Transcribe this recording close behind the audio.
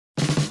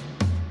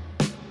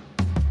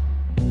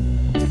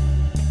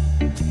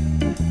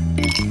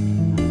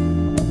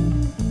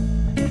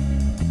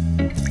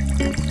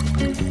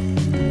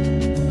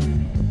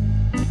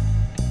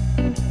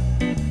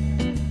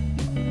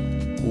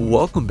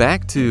Welcome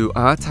back to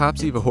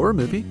Autopsy of a Horror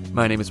Movie.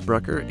 My name is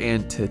Brucker,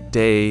 and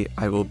today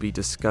I will be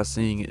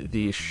discussing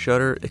the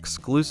Shudder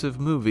exclusive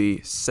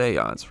movie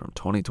Seance from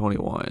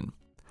 2021.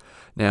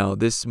 Now,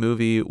 this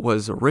movie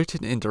was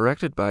written and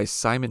directed by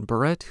Simon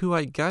Barrett, who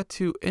I got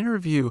to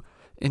interview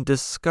and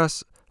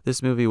discuss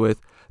this movie with.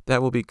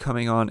 That will be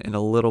coming on in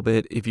a little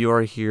bit. If you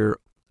are here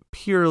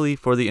purely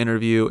for the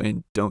interview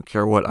and don't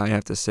care what I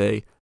have to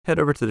say, head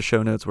over to the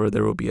show notes where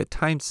there will be a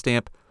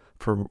timestamp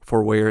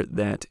for where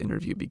that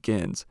interview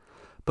begins.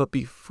 But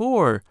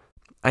before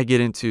I get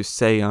into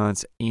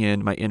Seance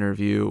and my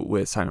interview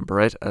with Simon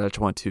Barrett, I just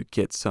want to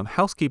get some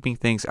housekeeping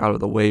things out of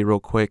the way real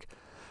quick.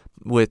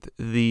 With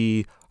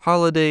the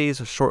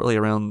holidays shortly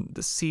around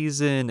the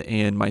season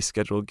and my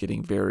schedule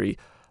getting very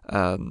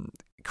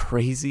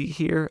crazy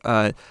here,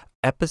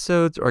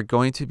 episodes are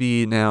going to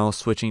be now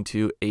switching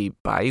to a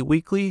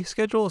bi-weekly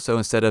schedule. So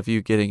instead of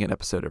you getting an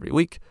episode every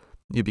week,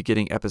 you'll be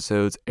getting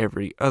episodes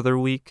every other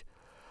week.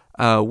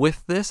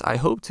 With this, I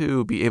hope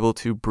to be able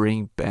to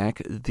bring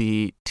back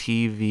the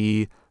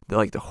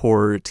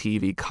horror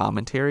TV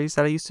commentaries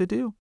that I used to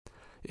do.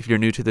 If you're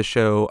new to the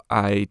show,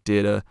 I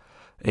did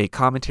a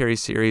commentary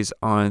series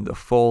on the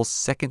full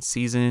second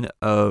season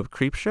of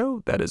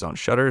Creepshow. That is on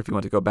Shudder if you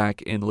want to go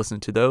back and listen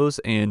to those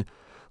and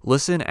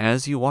listen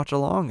as you watch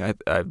along.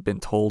 I've been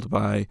told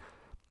by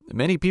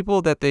many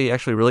people that they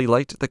actually really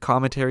liked the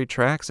commentary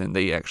tracks, and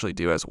they actually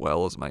do as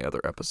well as my other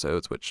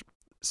episodes, which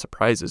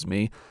surprises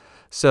me.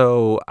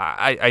 So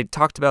I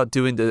talked about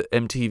doing the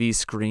MTV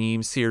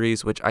Scream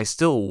series, which I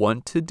still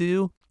want to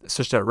do. It's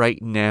just that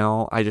right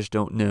now I just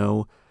don't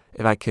know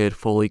if I could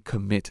fully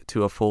commit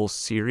to a full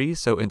series.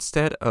 So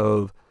instead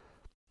of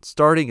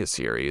starting a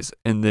series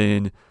and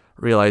then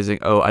realizing,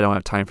 I don't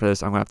have time for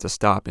this, I'm going to have to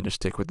stop and just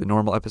stick with the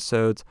normal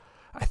episodes,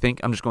 I think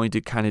I'm just going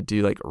to kind of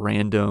do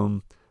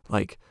random,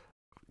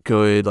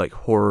 good,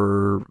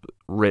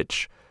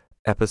 horror-rich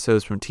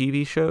episodes from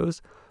TV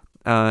shows.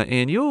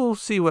 And you'll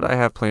see what I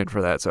have planned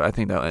for that. So I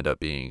think that'll end up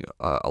being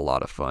a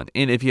lot of fun.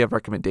 And if you have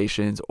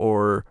recommendations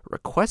or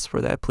requests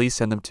for that, please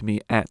send them to me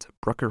at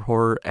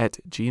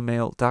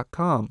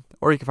bruckerhorror@gmail.com.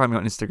 Or you can find me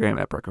on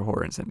Instagram at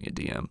bruckerhorror and send me a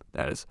DM.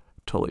 That is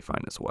totally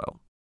fine as well.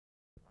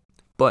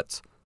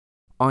 But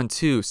on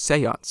to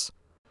Seance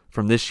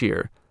from this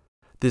year.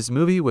 This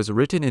movie was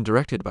written and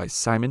directed by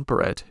Simon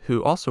Barrett,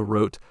 who also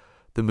wrote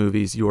the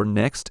movies You're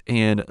Next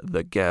and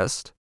The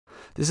Guest.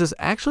 This is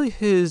actually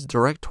his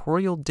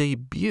directorial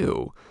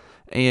debut,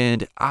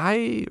 and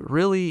I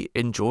really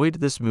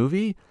enjoyed this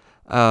movie.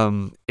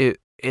 It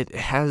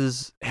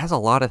has a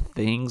lot of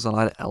things, a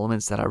lot of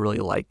elements that I really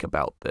like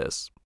about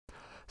this.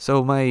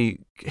 So my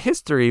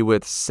history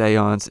with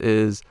Seance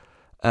is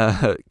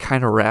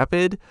kind of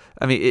rapid.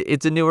 I mean,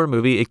 it's a newer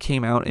movie. It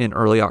came out in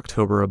early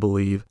October, I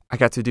believe. I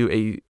got to do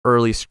a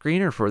early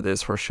screener for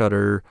this for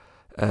Shudder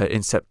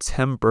in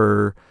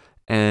September.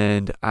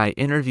 And I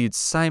interviewed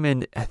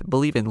Simon, I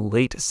believe, in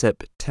late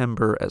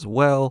September as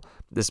well.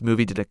 This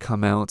movie didn't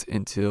come out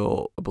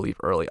until, I believe,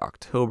 early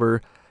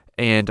October.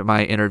 And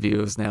my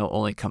interview is now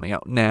only coming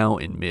out now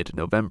in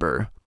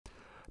mid-November.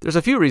 There's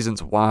a few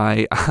reasons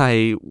why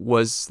I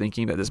was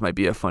thinking that this might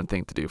be a fun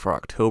thing to do for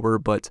October,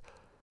 but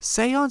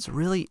Seance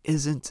really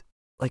isn't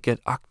like an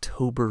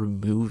October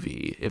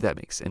movie, if that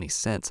makes any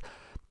sense.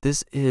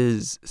 This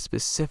is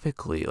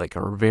specifically like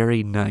a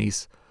very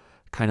nice,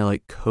 kind of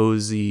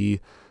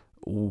cozy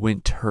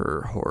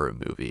winter horror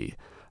movie.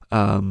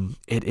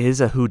 It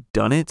is a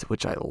whodunit,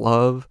 which I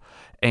love,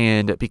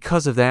 and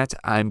because of that,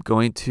 I'm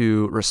going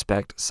to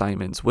respect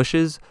Simon's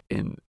wishes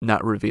in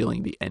not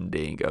revealing the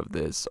ending of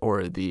this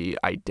or the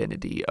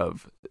identity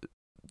of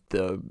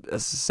the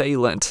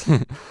assailant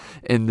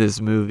in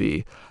this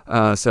movie.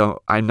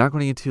 So I'm not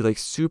going to get into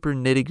super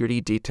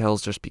nitty-gritty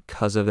details just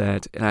because of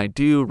that, and I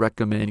do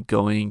recommend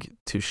going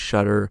to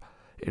Shudder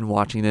and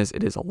watching this.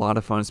 It is a lot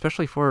of fun,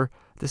 especially for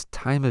this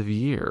time of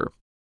year.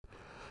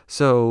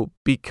 So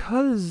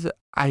because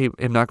I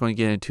am not going to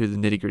get into the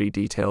nitty-gritty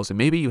details, and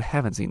maybe you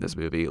haven't seen this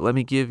movie, let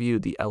me give you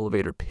the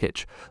elevator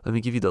pitch. Let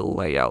me give you the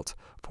layout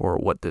for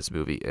what this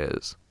movie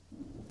is.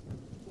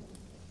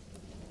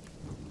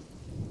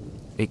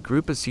 A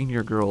group of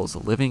senior girls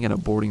living in a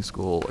boarding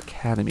school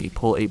academy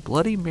pull a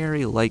Bloody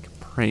Mary-like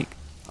prank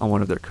on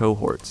one of their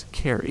cohorts,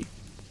 Carrie.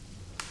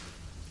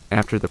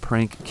 After the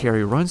prank,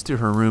 Carrie runs to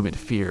her room in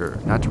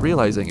fear, not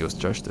realizing it was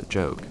just a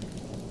joke.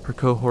 Her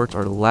cohorts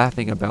are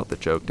laughing about the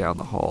joke down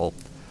the hall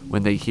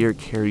when they hear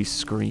Carrie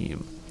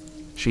scream.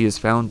 She is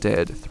found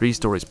dead 3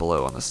 stories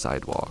below on the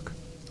sidewalk.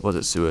 Was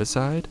it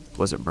suicide?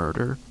 Was it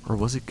murder? Or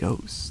was it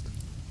ghost?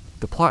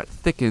 The plot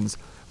thickens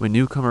when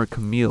newcomer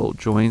Camille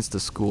joins the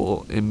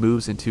school and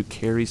moves into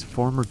Carrie's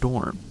former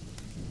dorm.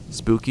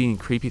 Spooky and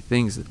creepy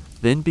things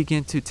then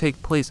begin to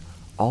take place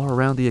all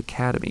around the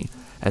academy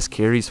as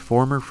Carrie's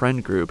former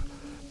friend group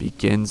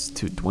begins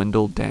to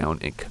dwindle down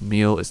and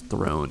Camille is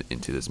thrown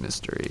into this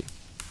mystery.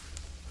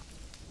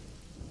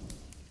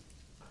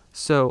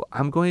 So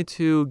I'm going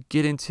to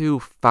get into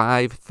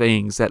 5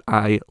 things that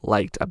I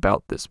liked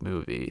about this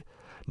movie.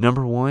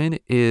 Number 1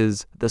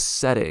 is the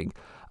setting.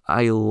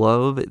 I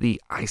love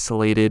the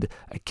isolated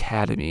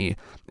academy.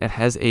 It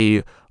has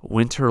a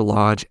winter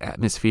lodge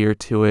atmosphere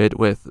to it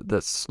with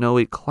the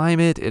snowy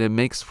climate, and it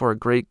makes for a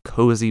great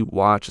cozy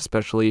watch,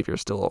 especially if you're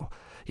still,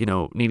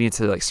 needing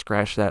to like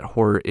scratch that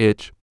horror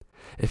itch.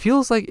 It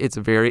feels like it's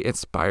very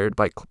inspired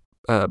by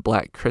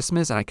Black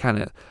Christmas, and I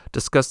kind of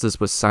discussed this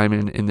with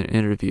Simon in the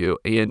interview,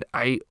 and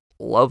I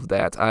love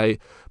that.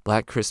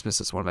 Black Christmas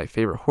is one of my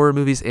favorite horror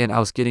movies, and I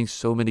was getting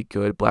so many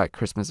good Black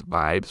Christmas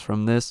vibes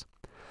from this.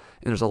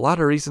 And there's a lot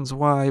of reasons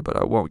why, but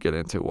I won't get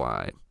into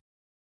why.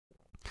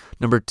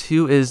 Number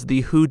two is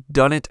the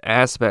whodunit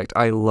aspect.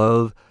 I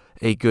love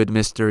a good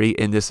mystery,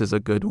 and this is a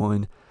good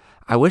one.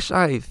 I wish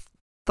I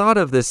thought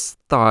of this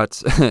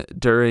thought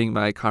during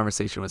my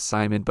conversation with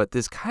Simon, but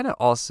this kind of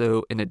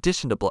also, in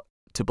addition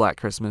to Black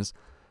Christmas,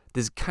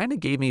 this kind of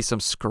gave me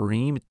some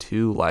Scream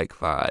 2 like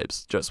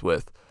vibes, just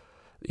with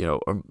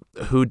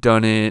who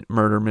done it,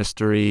 murder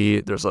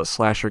mystery. There's a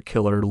slasher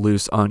killer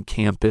loose on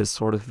campus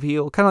sort of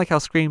feel, kind of like how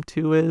Scream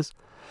 2 is.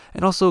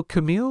 And also,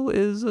 Camille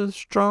is a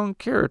strong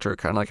character,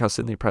 kind of like how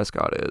Sidney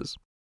Prescott is.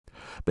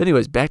 But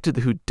anyways, back to the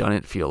who done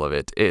it feel of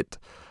it.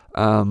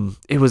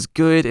 It was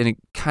good, and it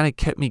kind of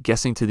kept me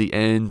guessing to the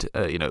end.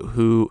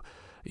 Who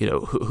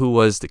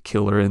was the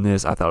killer in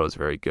this? I thought it was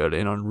very good.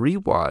 And on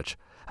rewatch,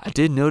 I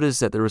did notice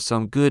that there was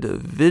some good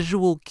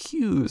visual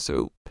cues,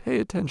 so pay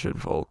attention,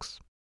 folks.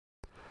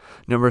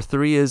 Number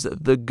three is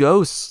the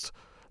ghost.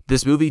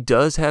 This movie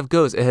does have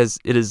ghosts.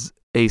 It is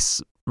a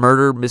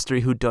murder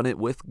mystery whodunit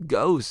with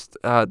ghosts.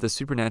 The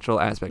supernatural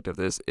aspect of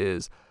this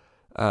is,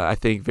 I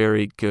think,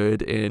 very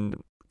good,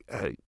 and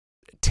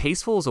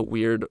tasteful is a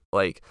weird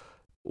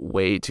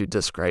way to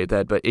describe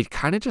that, but it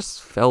kind of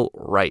just felt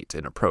right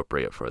and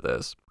appropriate for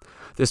this.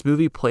 This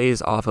movie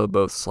plays off of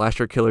both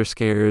slasher killer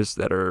scares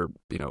that are,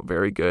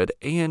 very good,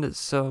 and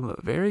some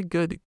very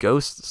good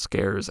ghost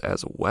scares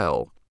as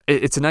well.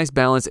 It's a nice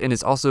balance, and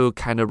it's also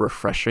kind of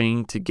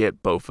refreshing to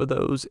get both of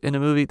those in a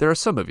movie. There are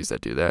some movies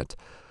that do that,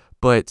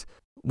 but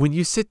when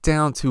you sit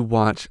down to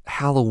watch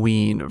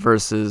Halloween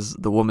versus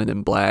The Woman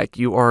in Black,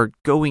 you are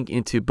going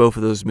into both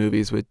of those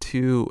movies with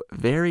two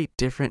very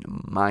different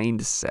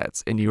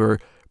mindsets, and you're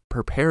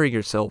preparing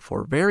yourself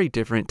for very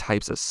different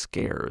types of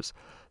scares.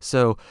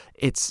 So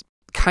it's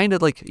kind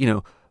of like,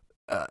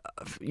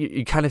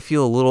 you kind of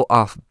feel a little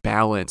off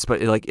balance,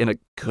 but like in a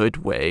good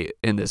way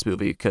in this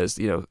movie, because,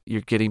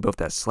 you're getting both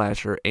that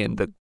slasher and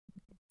the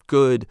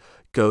good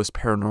ghost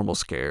paranormal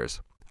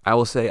scares. I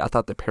will say I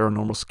thought the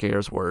paranormal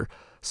scares were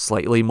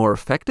slightly more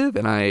effective,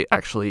 and I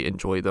actually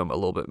enjoyed them a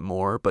little bit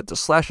more, but the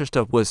slasher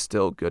stuff was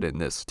still good in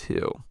this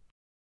too.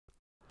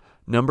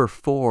 Number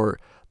four,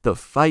 the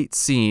fight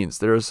scenes.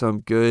 There are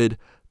some good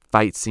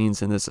fight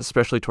scenes in this,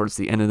 especially towards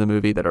the end of the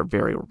movie, that are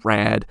very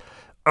rad.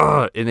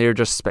 And they're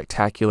just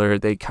spectacular.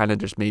 They kind of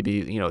just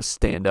maybe,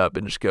 stand up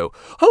and just go,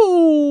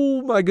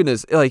 oh my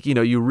goodness.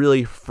 You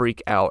really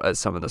freak out at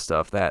some of the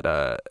stuff that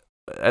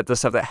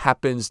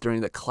happens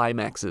during the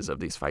climaxes of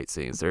these fight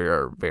scenes. They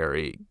are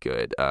very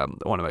good.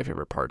 One of my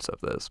favorite parts of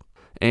this.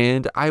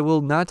 And I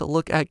will not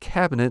look at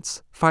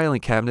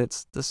filing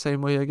cabinets, the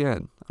same way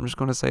again. I'm just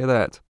going to say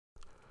that.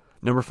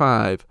 Number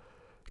five,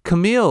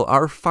 Camille,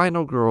 our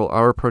final girl,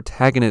 our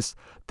protagonist,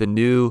 the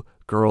new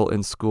girl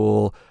in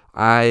school.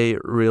 I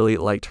really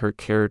liked her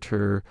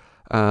character.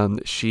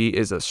 She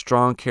is a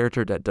strong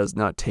character that does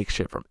not take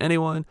shit from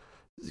anyone.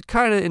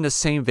 Kind of in the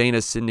same vein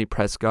as Sidney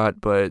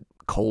Prescott, but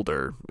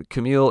colder.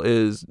 Camille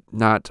is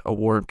not a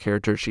warm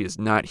character. She is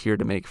not here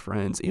to make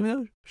friends, even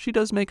though she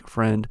does make a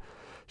friend.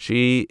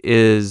 She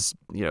is,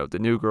 the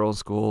new girl in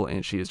school,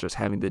 and she is just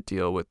having to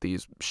deal with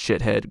these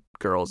shithead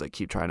girls that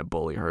keep trying to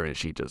bully her, and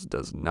she just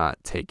does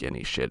not take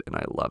any shit, and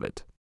I love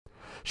it.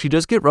 She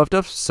does get roughed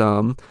up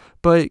some,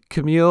 but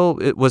Camille,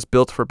 it was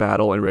built for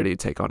battle and ready to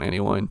take on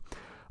anyone.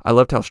 I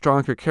loved how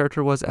strong her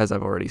character was, as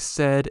I've already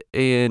said,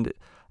 and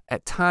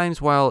at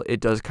times, while it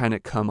does kind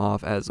of come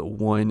off as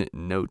one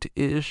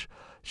note-ish,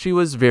 she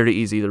was very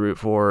easy to root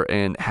for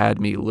and had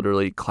me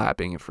literally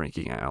clapping and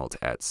freaking out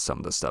at some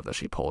of the stuff that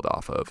she pulled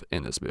off of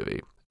in this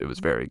movie. It was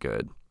very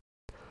good.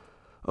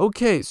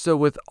 Okay, so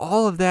with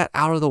all of that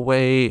out of the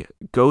way,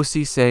 go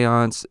see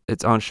Seance.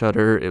 It's on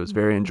Shudder. It was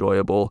very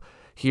enjoyable.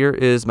 Here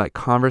is my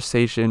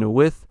conversation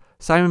with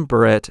Simon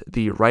Barrett,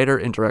 the writer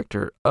and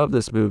director of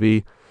this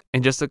movie.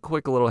 And just a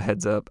quick little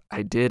heads up,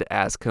 I did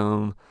ask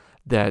him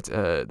that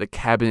the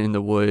cabin in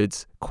the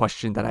woods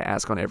question that I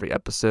ask on every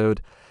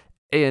episode.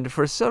 And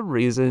for some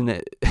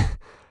reason,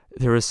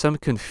 there was some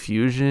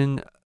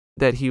confusion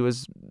that he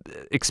was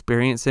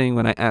experiencing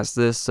when I asked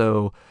this.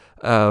 So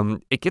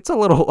it gets a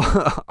little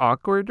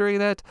awkward during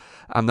that.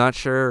 I'm not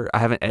sure. I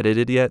haven't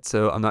edited yet,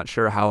 so I'm not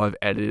sure how I've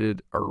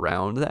edited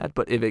around that.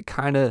 But if it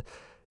kind of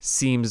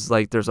seems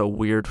like there's a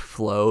weird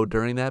flow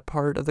during that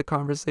part of the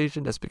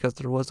conversation, that's because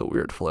there was a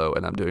weird flow,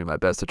 and I'm doing my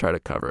best to try to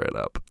cover it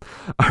up.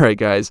 All right,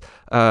 guys,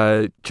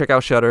 check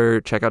out Shudder,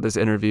 check out this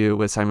interview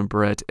with Simon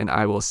Barrett, and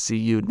I will see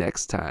you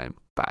next time.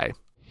 Bye.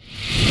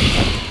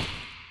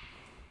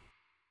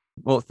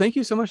 Well, thank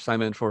you so much,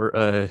 Simon,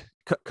 for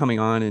coming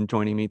on and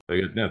joining me.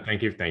 No,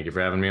 thank you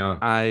for having me on.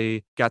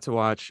 I got to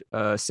watch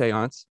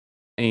Seance.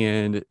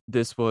 and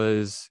this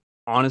was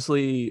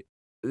honestly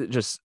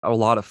just a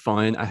lot of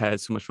fun. I had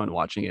so much fun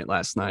watching it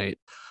last night.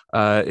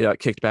 Yeah,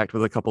 kicked back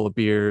with a couple of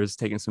beers,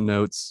 taking some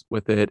notes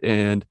with it,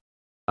 and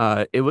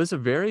it was a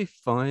very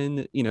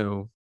fun,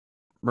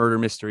 murder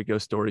mystery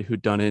ghost story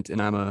whodunit,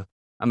 and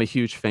I'm a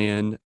huge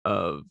fan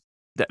of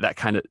that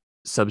kind of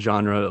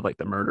subgenre of like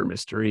the murder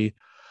mystery.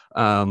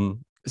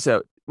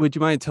 So would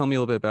you mind telling me a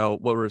little bit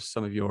about what were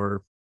some of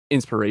your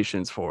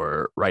inspirations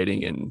for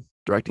writing and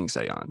directing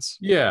Seance?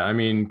 Yeah, I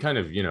mean, kind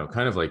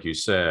of like you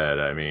said,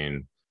 I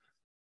mean,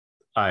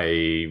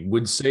 I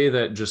would say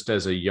that just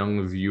as a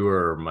young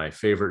viewer, my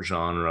favorite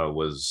genre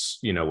was,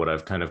 what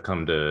I've kind of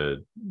come to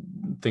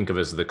think of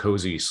as the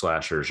cozy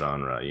slasher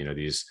genre,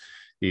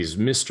 these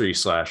mystery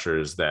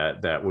slashers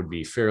that would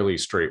be fairly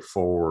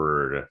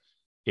straightforward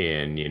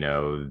in,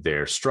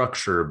 their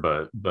structure,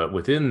 but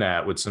within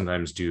that would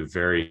sometimes do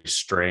very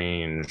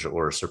strange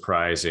or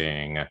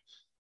surprising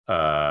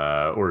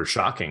or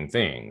shocking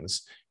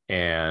things.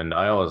 And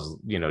I always,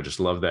 just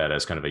love that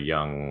as kind of a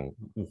young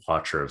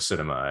watcher of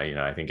cinema.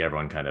 I think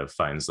everyone kind of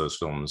finds those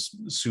films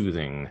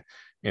soothing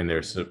in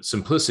their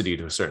simplicity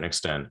to a certain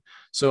extent.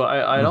 So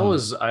I'd Hmm.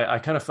 always, I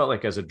kind of felt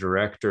like as a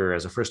director,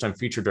 as a first time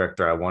feature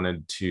director, I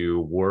wanted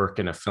to work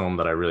in a film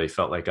that I really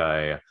felt like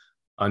I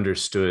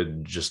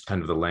understood just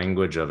kind of the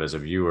language of as a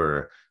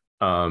viewer.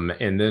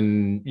 And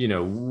then,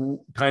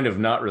 kind of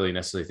not really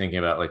necessarily thinking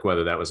about like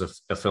whether that was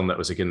a film that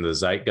was like in the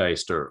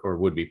zeitgeist or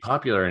would be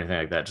popular or anything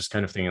like that, just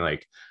kind of thinking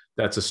like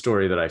that's a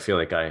story that I feel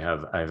like I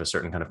have a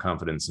certain kind of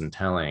confidence in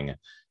telling.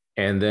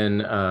 And then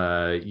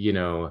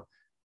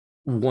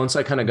once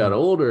I kind of got Hmm.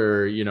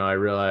 older, I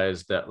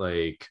realized that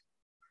like,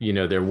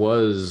 there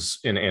was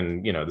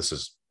and this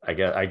is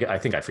I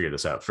think I figured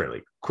this out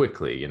fairly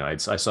quickly. I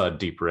saw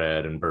Deep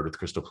Red and Bird with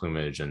Crystal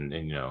Plumage and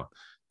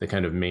the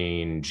kind of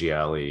main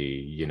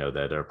gialli,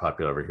 that are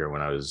popular over here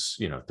when I was,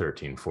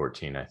 13,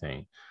 14, I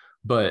think.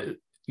 But,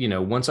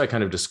 once I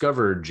kind of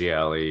discovered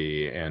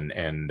gialli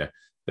and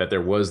that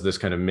there was this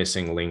kind of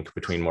missing link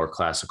between more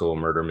classical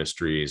murder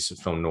mysteries,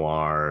 film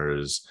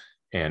noirs,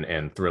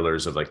 and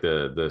thrillers of like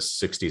the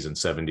 60s and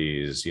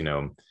 70s,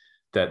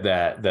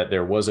 that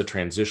there was a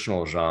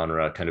transitional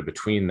genre kind of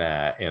between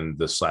that and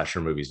the slasher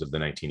movies of the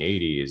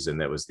 1980s,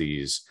 and that was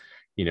these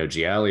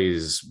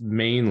giallis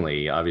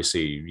mainly.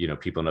 Obviously,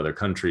 people in other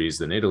countries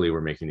than Italy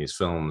were making these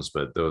films,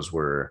 but those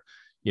were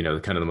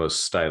kind of the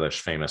most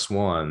stylish famous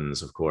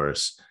ones, of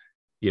course.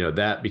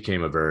 That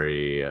became a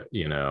very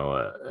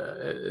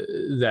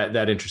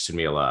that interested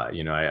me a lot.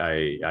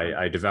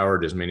 I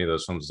devoured as many of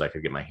those films as I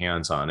could get my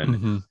hands on,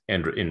 Hmm.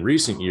 and in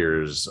recent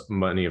years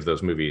many of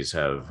those movies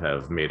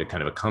have made a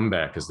kind of a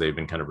comeback as they've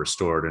been kind of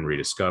restored and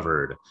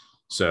rediscovered.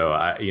 So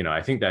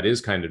I think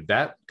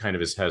that kind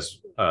of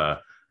has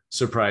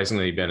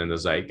surprisingly been in the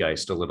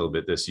zeitgeist a little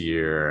bit this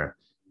year,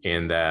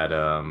 in that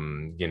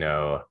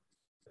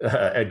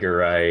Edgar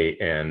Wright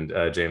and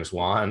James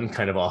Wan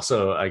kind of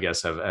also, I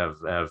guess,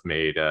 have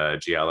made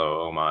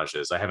giallo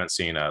homages. I haven't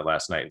seen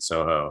Last Night in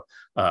Soho.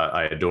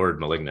 I adored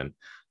 *Malignant*,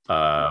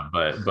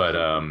 but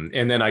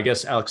and then I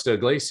guess Alex de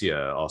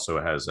Iglesia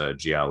also has a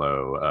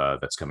giallo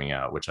that's coming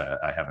out, which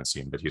I haven't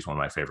seen, but he's one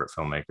of my favorite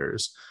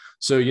filmmakers.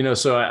 So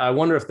so I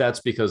wonder if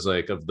that's because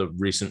like of the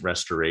recent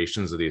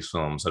restorations of these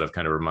films that have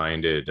kind of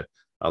reminded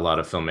a lot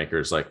of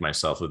filmmakers like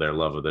myself of their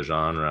love of the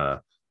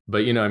genre.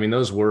 But I mean,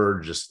 those were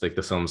just like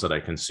the films that I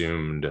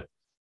consumed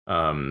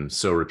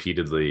so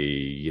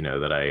repeatedly,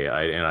 that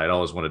I'd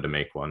always wanted to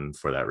make one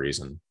for that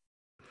reason.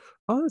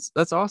 Oh,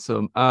 that's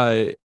awesome.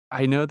 I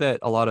know that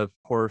a lot of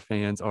horror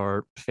fans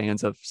are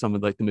fans of some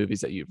of like the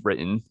movies that you've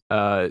written,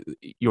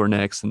 Your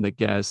Next and The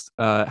Guest.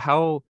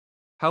 How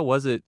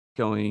was it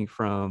going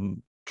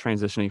from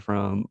transitioning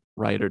from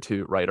writer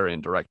to writer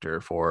and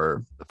director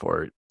for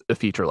a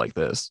feature like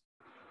this?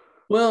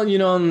 Well,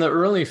 in the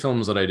early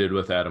films that I did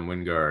with Adam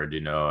Wingard,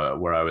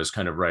 where I was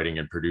kind of writing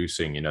and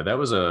producing, that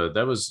was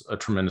a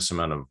tremendous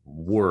amount of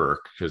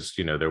work, because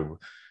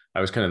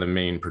I was kind of the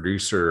main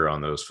producer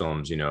on those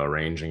films,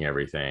 arranging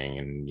everything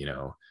and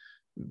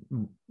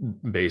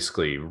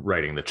basically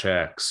writing the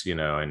checks,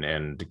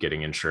 and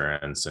getting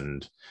insurance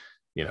and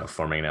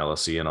forming an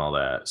LLC and all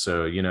that.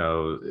 So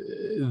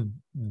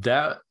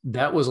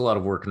that was a lot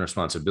of work and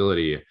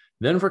responsibility.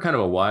 Then for kind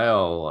of a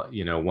while,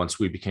 once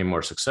we became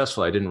more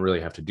successful, I didn't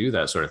really have to do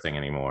that sort of thing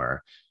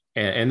anymore.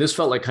 And this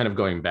felt like kind of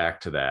going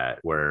back to that,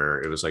 where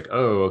it was like,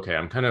 oh, okay,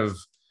 I'm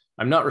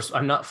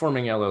not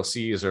forming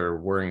LLCs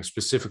or worrying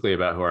specifically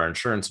about who our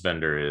insurance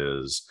vendor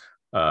is.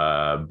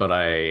 But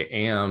I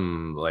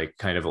am like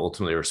kind of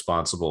ultimately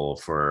responsible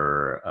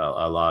for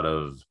a lot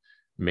of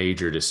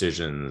major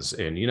decisions,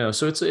 and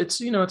so it's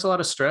a lot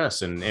of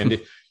stress, and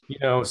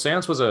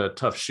Seance was a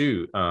tough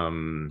shoot.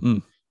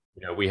 Mm,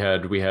 We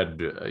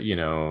had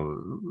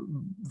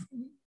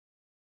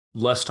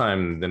less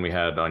time than we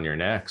had on Your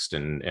Next,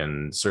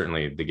 and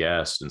certainly The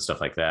Guest and stuff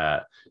like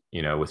that,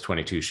 with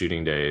 22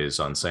 shooting days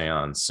on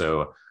Seance.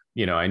 So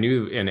I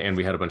knew, and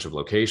we had a bunch of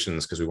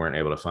locations because we weren't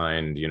able to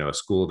find a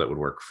school that would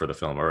work for the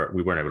film, or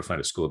we weren't able to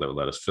find a school that would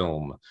let us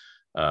film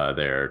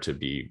there, to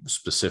be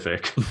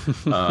specific.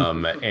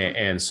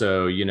 And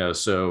so,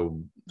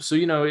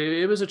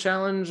 it was a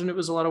challenge and it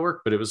was a lot of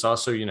work, but it was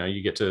also,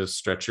 you get to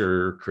stretch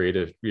your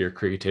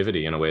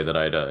creativity in a way that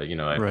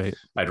Right.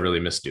 I'd really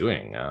miss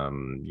doing,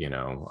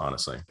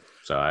 honestly.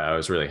 So I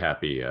was really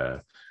happy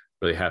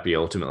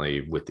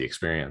ultimately with the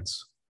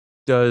experience.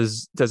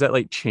 Does that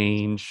like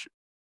change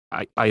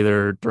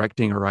either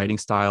directing or writing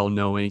style,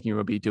 knowing you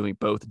will be doing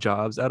both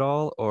jobs at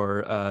all,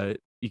 or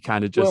you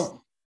kind of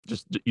Well,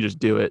 just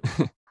do it?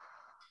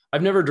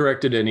 I've never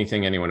directed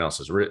anything anyone else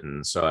has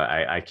written, so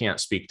I can't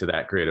speak to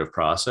that creative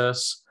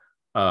process.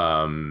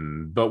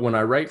 But when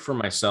I write for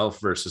myself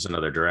versus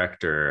another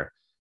director,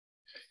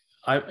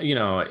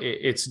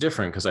 it's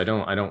different because I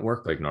don't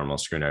work like normal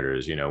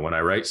screenwriters. When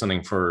I write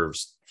something for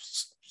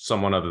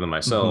someone other than Hmm.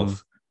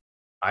 myself,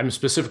 I'm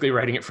specifically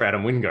writing it for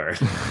Adam Wingard.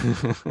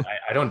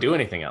 I don't do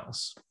anything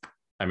else.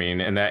 I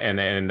mean, and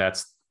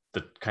that's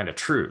the kind of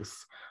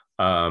truth.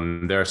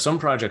 There are some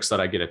projects that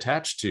I get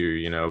attached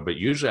to, but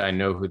usually I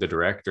know who the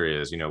director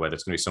is, whether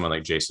it's going to be someone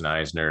like Jason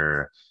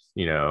Eisner.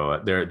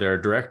 There are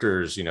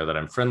directors, that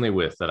I'm friendly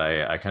with, that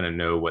I kind of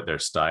know what their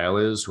style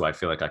is, who I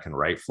feel like I can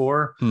write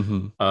for.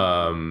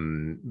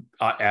 Hmm.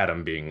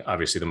 Adam being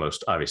obviously the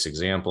most obvious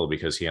example,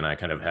 because he and I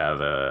kind of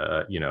have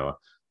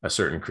a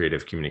certain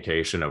creative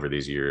communication over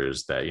these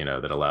years that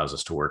allows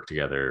us to work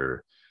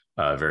together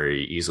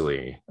very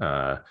easily.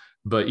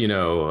 But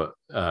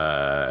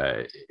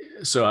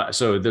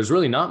so there's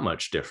really not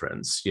much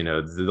difference.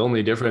 The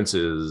only difference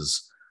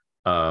is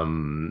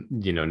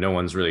no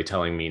one's really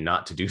telling me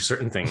not to do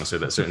certain things, so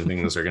that certain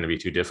things are going to be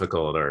too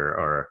difficult,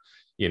 or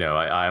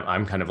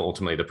I'm kind of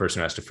ultimately the person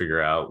who has to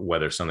figure out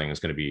whether something is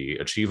going to be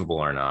achievable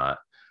or not,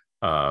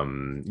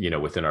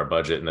 within our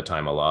budget and the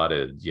time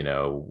allotted.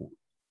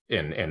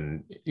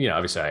 And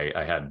obviously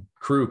I had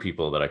crew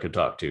people that I could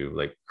talk to,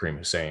 like Kareem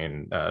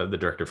Hussein, the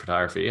director of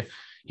photography.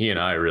 He and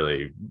I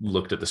really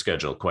looked at the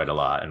schedule quite a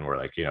lot, and we're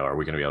like, are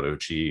we going to be able to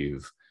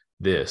achieve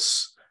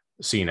this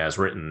scene as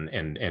written?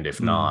 And if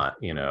Mm. not,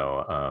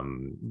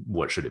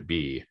 what should it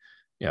be?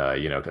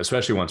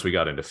 Especially once we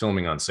got into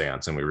filming on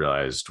Seance and we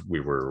realized we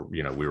were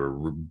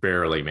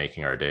barely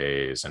making our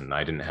days, and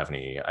I didn't have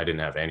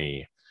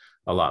any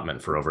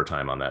allotment for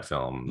overtime on that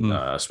film,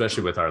 Mm.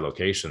 especially with our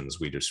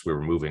locations. We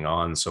were moving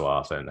on so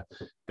often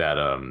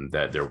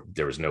that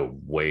there was no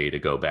way to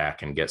go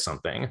back and get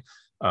something.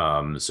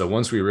 So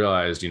once we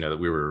realized, that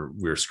we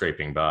were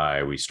scraping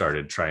by, we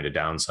started trying to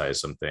downsize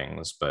some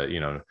things. But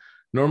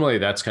normally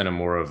that's kind of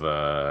more of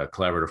a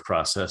collaborative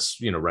process,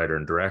 writer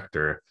and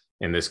director.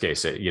 In this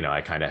case,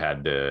 I kind of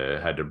had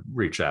to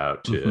reach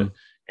out Hmm. to,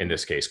 in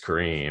this case,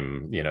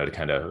 Kareem, to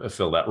kind of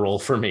fill that role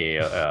for me,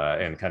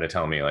 and kind of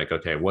tell me like,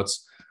 okay,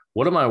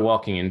 what am I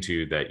walking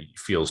into that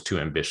feels too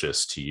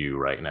ambitious to you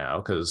right now?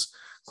 Because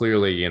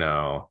clearly,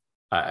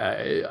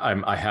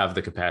 I have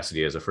the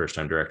capacity as a first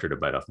time director to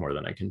bite off more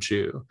than I can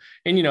chew.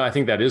 And I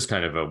think that is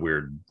kind of a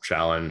weird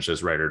challenge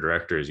as writer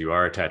directors. You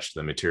are attached to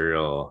the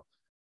material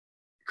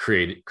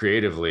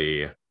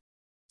creatively,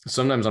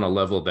 sometimes on a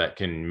level that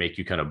can make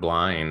you kind of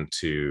blind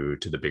to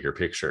the bigger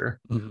picture.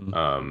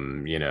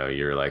 Hmm.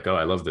 You're like, oh,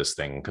 I love this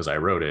thing because I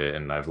wrote it,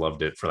 and I've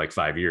loved it for like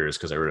 5 years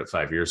because I wrote it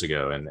 5 years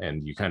ago.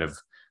 And you kind of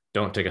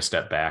don't take a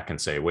step back and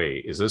say,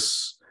 wait, is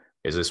this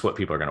what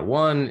people are going to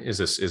want? Is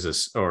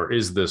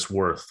this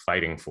worth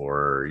fighting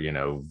for,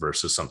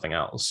 versus something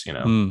else?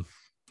 Mm.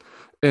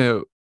 Uh,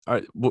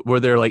 were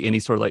there like any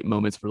sort of like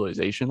moments of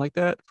realization like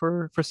that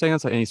for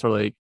Seance? Like any sort of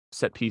like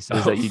set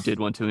pieces that Oh, you did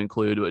want to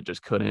include but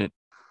just couldn't?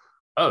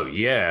 oh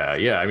yeah,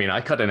 yeah. I mean,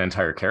 I cut an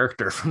entire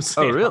character from Oh,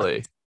 Seance.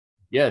 really?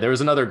 Yeah, there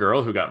was another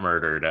girl who got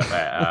murdered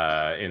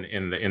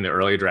in the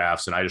early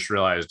drafts, and I just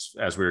realized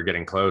as we were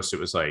getting close, it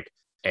was like,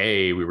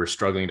 we were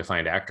struggling to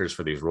find actors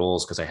for these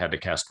roles because I had to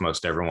cast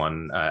most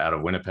everyone out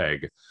of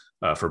Winnipeg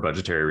for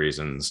budgetary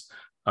reasons.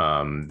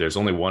 There's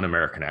only one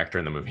American actor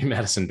in the movie,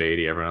 Madison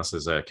Beatty. Everyone else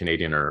is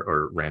Canadian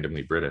or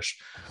randomly British.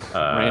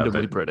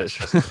 Randomly But British.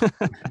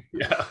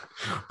 yeah,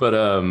 but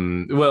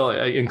well,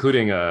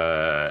 including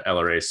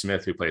Ella Ray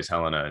Smith, who plays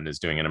Helena and is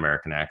doing an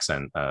American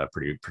accent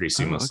pretty Oh,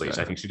 seamlessly. So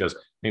okay. I think she does. I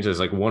think there's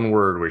like one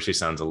word where she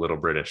sounds a little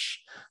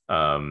British.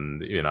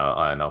 And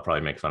I'll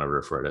probably make fun of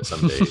her for it at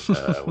some date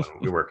when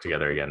we work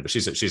together again. But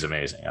she's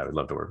amazing. I would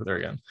love to work with her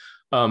again.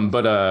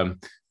 But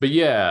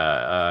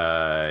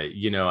yeah,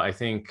 I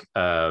think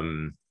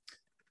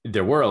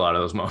there were a lot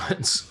of those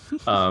moments.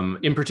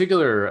 In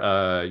particular,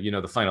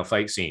 the final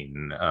fight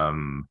scene,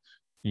 had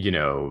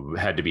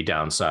to be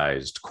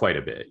downsized quite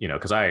a bit,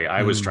 because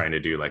I was Mm. trying to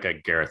do like a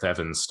Gareth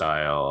Evans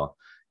style,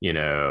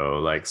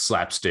 like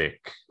slapstick,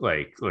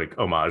 like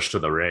homage to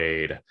the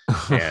Raid.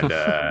 And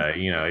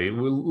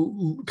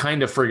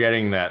kind of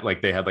forgetting that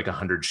like they had like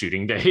 100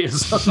 shooting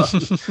days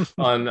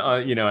and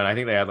I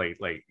think they had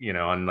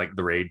on like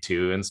the Raid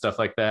 2 and stuff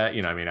like that.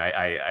 I mean,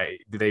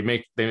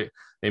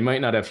 they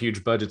might not have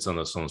huge budgets on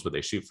those films, but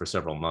they shoot for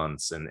several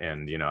months. And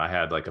I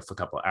had like a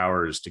couple of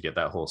hours to get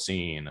that whole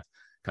scene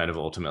kind of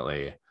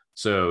ultimately.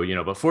 So,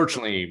 but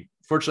fortunately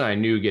I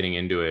knew getting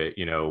into it,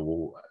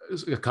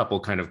 a couple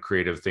kind of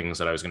creative things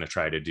that I was going to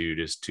try to do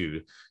just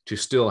to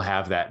still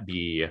have that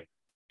be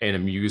an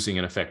amusing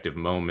and effective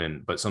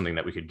moment, but something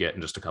that we could get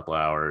in just a couple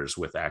hours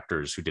with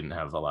actors who didn't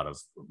have a lot of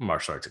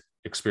martial arts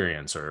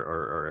experience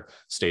or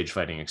stage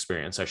fighting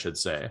experience, I should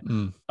say.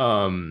 Mm.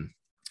 So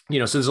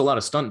there's a lot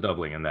of stunt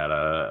doubling in that.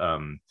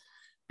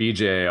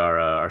 BJ,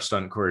 our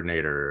stunt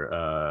coordinator,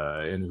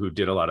 and who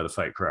did a lot of the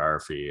fight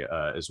choreography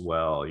as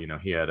well.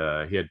 He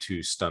had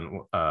two stunt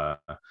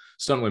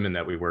women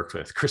that we worked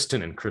with,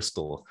 Kristen and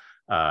Crystal,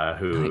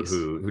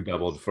 who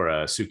doubled for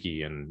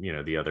Suki and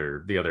the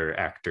other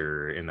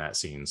actor in that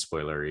scene.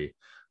 Spoilery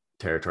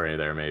territory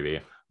there,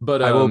 maybe.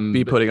 But I will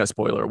be putting a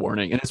spoiler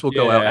warning, and this will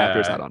go out after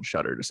it's out on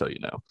Shudder, just so you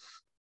know.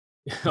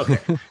 Okay.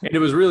 And it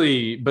was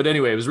really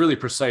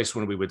precise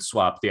when we would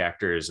swap the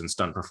actors and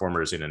stunt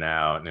performers in and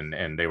out,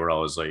 and they were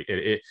always like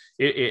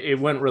it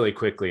went really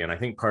quickly. And I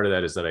think part of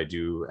that is that I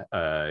do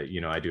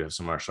have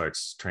some martial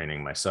arts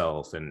training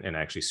myself, and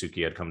actually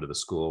Suki had come to the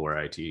school where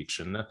I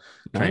teach and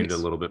trained a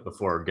little bit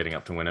before getting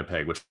up to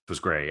Winnipeg, which was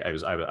great.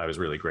 I was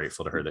really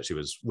grateful to her that she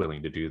was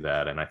willing to do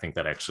that, and I think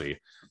that actually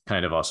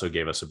kind of also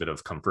gave us a bit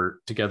of comfort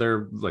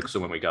together. Like,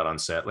 so when we got on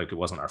set, like, it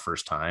wasn't our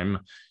first time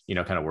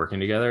kind of working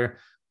together.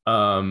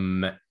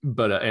 And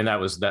that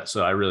was that.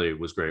 So I really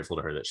was grateful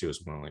to her that she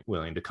was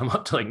willing to come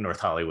up to like North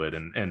Hollywood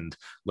and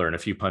learn a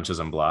few punches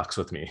and blocks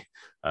with me.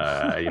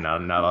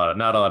 Not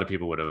a lot of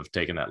people would have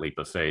taken that leap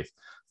of faith.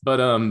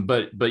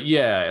 But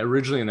yeah,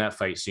 originally in that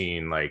fight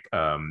scene, like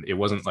it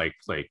wasn't like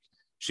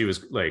she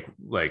was like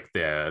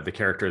the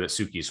character that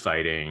Suki's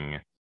fighting.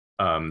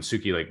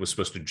 Suki like was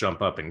supposed to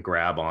jump up and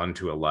grab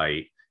onto a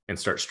light and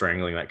start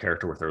strangling that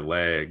character with her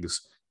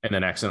legs, and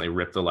then accidentally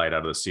rip the light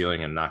out of the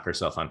ceiling and knock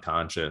herself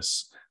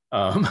unconscious.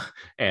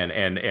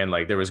 And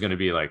like there was going to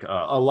be like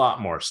a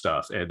lot more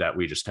stuff that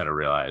we just kind of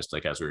realized,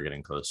 like, as we were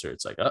getting closer,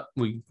 it's like,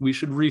 we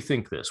should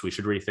rethink this.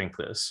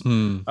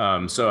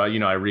 So I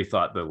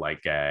rethought the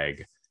light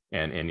gag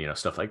and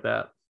stuff like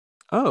that.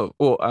 Oh,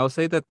 well, I'll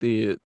say that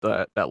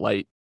that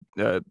light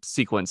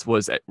sequence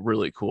was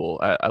really cool.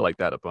 I like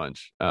that a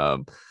bunch.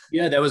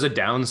 Yeah, that was a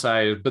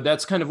downside, but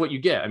that's kind of what you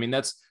get. I mean,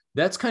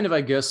 that's kind of, I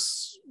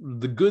guess,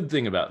 the good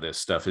thing about this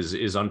stuff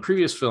is on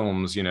previous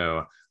films,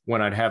 when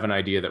I'd have an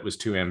idea that was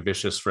too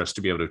ambitious for us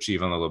to be able to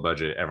achieve on the low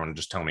budget, everyone would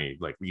just tell me,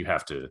 like, we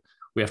have to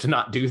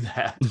not do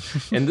that.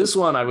 And this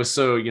one, I was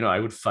so, I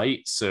would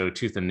fight so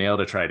tooth and nail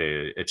to try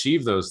to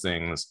achieve those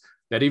things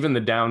that even the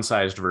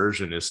downsized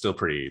version is still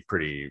pretty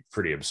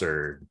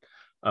absurd.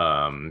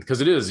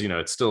 Because it is,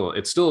 it's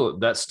still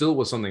that still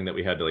was something that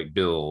we had to like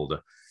build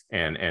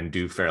and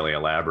do fairly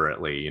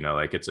elaborately,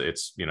 like it's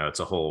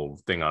a whole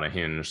thing on a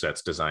hinge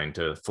that's designed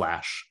to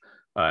flash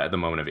at the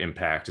moment of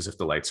impact as if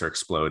the lights are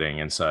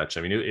exploding and such.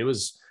 I mean, it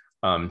was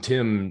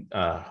Tim.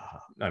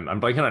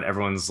 I'm blanking on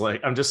everyone's, like,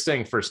 I'm just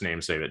saying first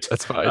name, save it.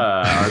 That's fine.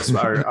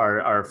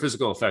 Our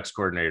physical effects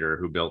coordinator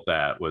who built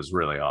that was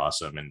really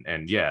awesome.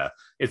 And yeah,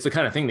 it's the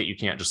kind of thing that you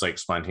can't just like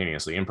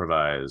spontaneously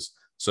improvise.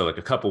 So like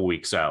a couple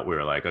weeks out, we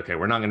were like, okay,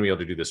 we're not going to be able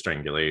to do the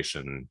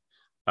strangulation.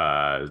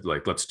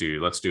 Like let's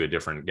do a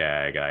different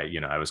gag.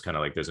 I was kind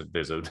of like, there's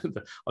a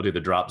I'll do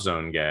the drop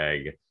zone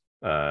gag,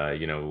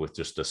 with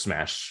just a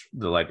smash,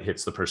 the light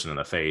hits the person in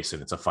the face,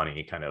 and it's a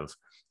funny kind of,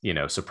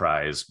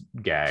 surprise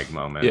gag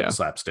moment,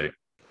 slapstick.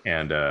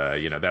 And,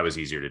 that was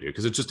easier to do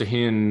because it's just a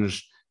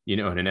hinge,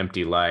 and an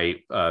empty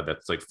light,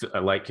 that's like a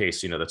light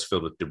case, that's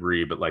filled with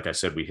debris. But like I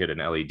said, we hit an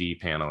LED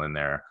panel in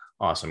there.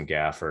 Awesome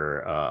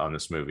gaffer on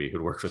this movie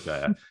who'd worked with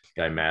that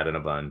guy Matt in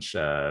a bunch.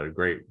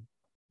 Great.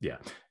 Yeah.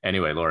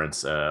 Anyway,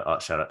 Lawrence,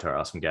 shout out to our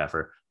awesome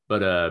gaffer.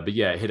 But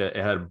yeah, it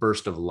had a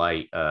burst of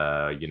light,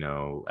 at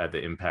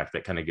the impact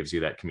that kind of gives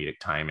you that comedic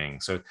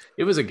timing. So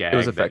it was a gag. It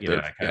was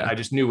effective. I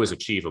just knew was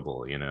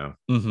achievable.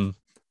 Mm-hmm.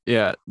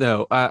 Yeah.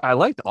 No, I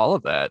liked all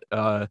of that.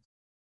 I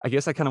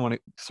guess I kind of want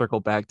to circle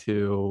back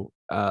to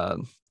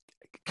kind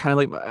of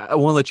like, I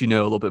want to let you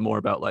know a little bit more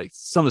about like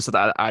some of the stuff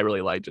that I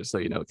really like, just so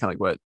kind of like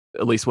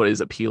what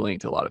is appealing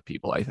to a lot of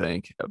people, I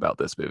think, about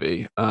this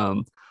movie.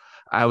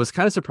 I was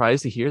kind of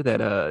surprised to hear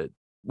that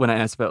when I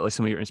asked about like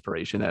some of your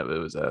inspiration, that it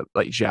was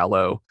like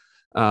giallo.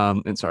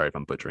 And sorry if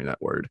I'm butchering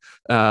that word.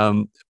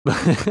 I'm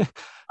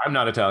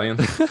not Italian.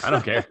 I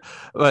don't care.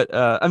 But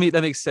I mean,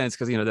 that makes sense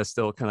because that's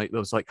still kind of like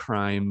those like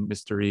crime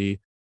mystery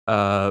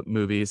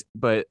movies.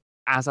 But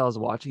as I was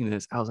watching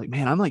this, I was like,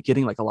 man, I'm like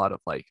getting like a lot of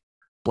like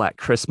Black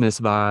Christmas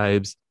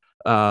vibes.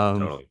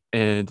 Totally.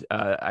 And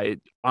I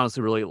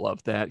honestly really love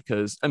that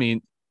because, I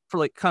mean, for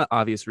like kind of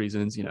obvious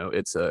reasons,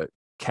 it's a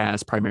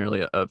cast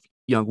primarily of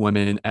young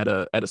women at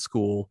a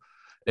school.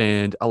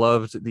 And I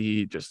loved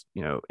the just,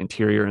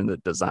 interior and the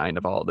design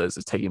of all this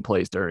is taking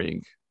place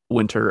during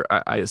winter,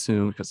 I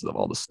assume, because of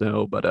all the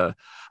snow. But I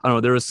don't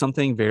know, there was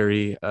something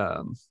very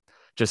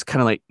just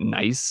kind of like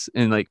nice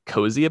and like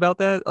cozy about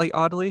that, like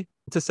oddly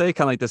to say,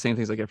 kind of like the same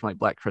things I get from like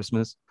Black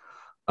Christmas.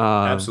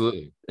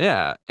 Absolutely.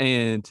 Yeah.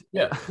 And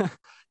yeah.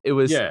 It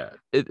was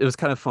it was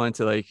kind of fun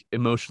to like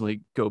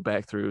emotionally go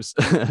back through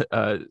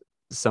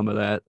some of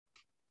that.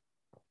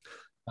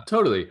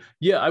 Totally.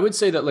 Yeah, I would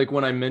say that like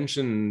when I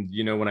mentioned,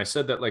 when I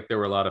said that like there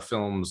were a lot of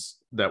films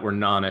that were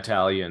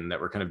non-Italian that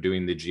were kind of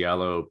doing the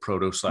giallo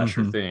proto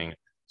slasher Hmm. thing,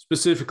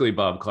 specifically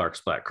Bob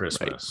Clark's Black Right.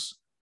 Christmas,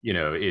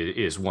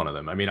 is one of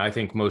them. I mean, I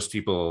think most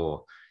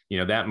people,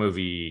 that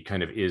movie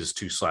kind of is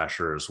to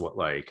slashers what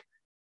like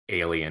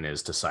Alien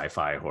is to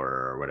sci-fi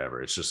horror or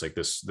whatever. It's just like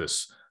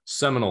this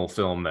seminal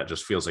film that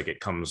just feels like it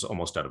comes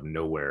almost out of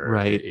nowhere.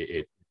 Right.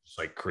 It just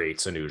like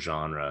creates a new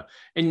genre.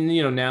 And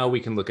now we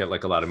can look at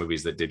like a lot of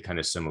movies that did kind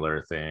of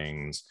similar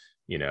things,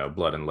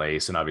 Blood and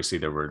Lace, and obviously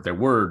there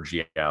were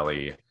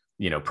gialli,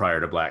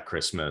 prior to Black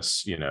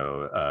Christmas,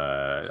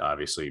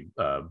 obviously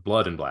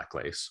Blood and Black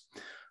Lace.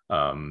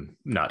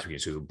 Not to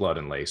get to Blood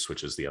and Lace,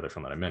 which is the other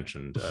film that I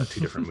mentioned,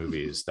 two different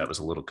movies. That was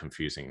a little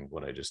confusing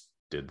what I just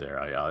did there.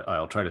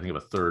 I'll try to think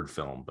of a third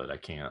film, but I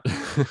can't.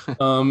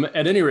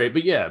 At any rate,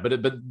 but yeah,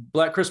 but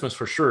Black Christmas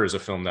for sure is a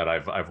film that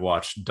I've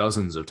watched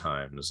dozens of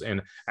times,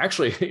 and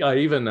actually I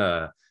even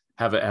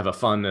have a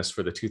fondness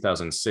for the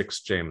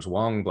 2006 James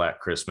Wong Black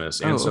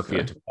Christmas and Oh, Sophia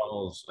okay.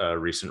 Tappal's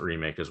recent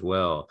remake as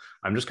well.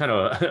 I'm just kind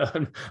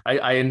of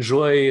I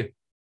enjoy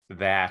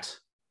that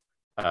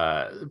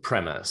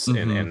premise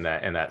and Hmm.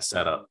 that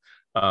setup.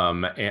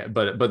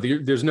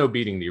 There's no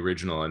beating the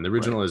original, and the Right.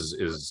 original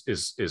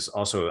is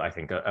also, I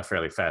think, a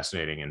fairly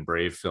fascinating and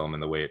brave film in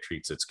the way it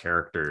treats its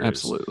characters.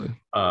 Absolutely.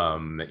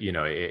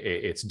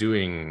 It's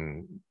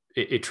doing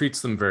it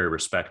treats them very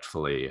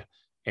respectfully,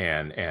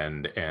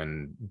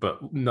 and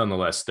but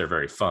nonetheless they're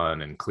very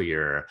fun and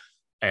clear,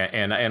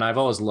 and I've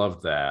always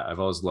loved that. I've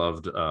always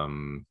loved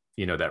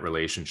that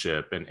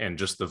relationship and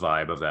just the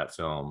vibe of that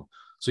film.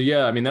 So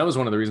yeah, I mean, that was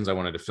one of the reasons I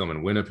wanted to film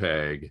in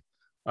Winnipeg.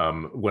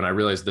 When I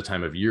realized the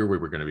time of year we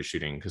were going to be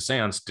shooting, because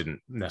Seance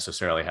didn't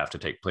necessarily have to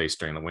take place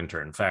during the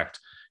winter. In fact,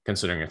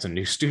 considering it's a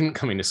new student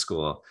coming to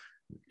school,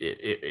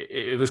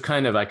 it was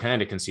I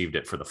kind of conceived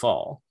it for the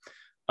fall.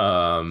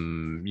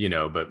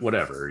 But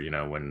whatever,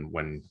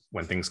 when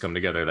things come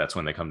together, that's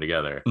when they come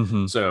together.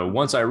 Hmm. So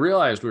once I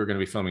realized we were going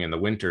to be filming in the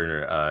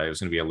winter, it was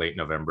going to be a late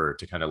November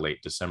to kind of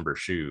late December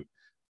shoot.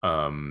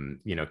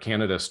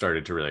 Canada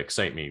started to really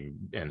excite me,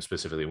 and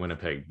specifically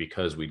Winnipeg,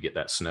 because we'd get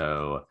that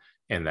snow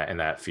and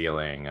that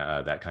feeling,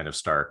 that kind of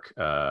stark,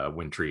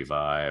 wintry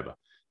vibe.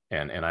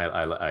 And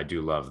I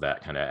do love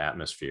that kind of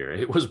atmosphere.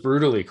 It was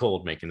brutally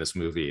cold making this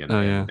movie, and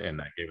Oh, yeah. and and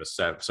that gave us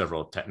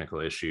several technical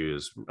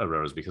issues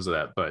arose because of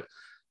that. But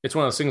it's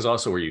one of those things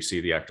also where you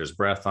see the actor's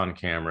breath on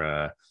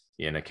camera,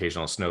 an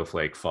occasional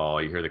snowflake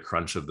fall, you hear the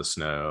crunch of the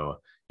snow.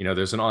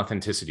 There's an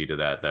authenticity to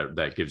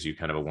that gives you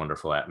kind of a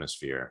wonderful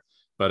atmosphere.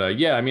 But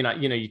yeah, I mean,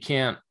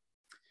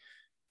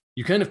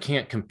 you kind of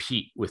can't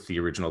compete with the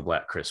original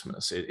Black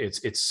Christmas.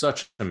 It's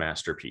such a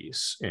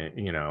masterpiece, and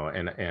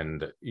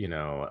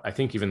I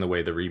think even the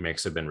way the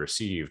remakes have been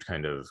received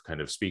kind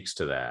of speaks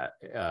to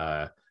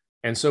that.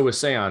 And so with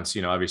Seance,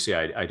 obviously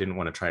I didn't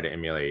want to try to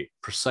emulate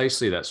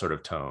precisely that sort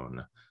of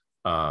tone,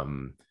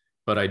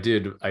 but I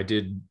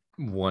did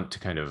want to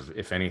kind of,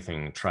 if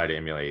anything, try to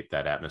emulate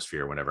that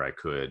atmosphere whenever I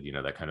could.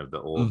 That kind of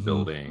the old Hmm.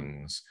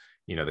 buildings,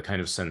 the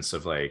kind of sense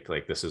of like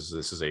this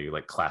is a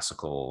like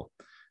classical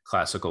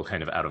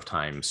kind of out of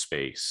time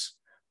space,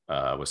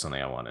 was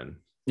something I wanted.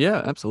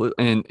 Yeah,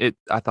 absolutely. And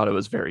I thought it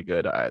was very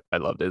good. I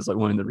loved it. It's like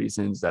one of the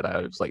reasons that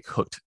I was like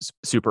hooked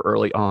super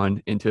early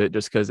on into it,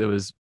 just because it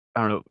was,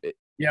 I don't know.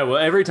 Yeah, well,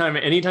 anytime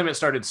it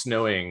started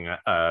snowing,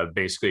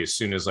 basically as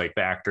soon as like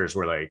the actors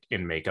were like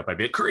in makeup, I'd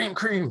be like,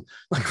 Kareem,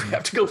 like we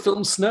have to go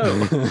film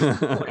snow.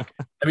 Like,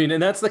 I mean,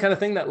 and that's the kind of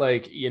thing that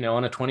like,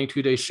 on a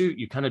 22-day shoot,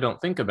 you kind of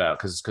don't think about,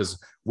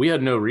 because we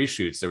had no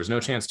reshoots. There was no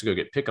chance to go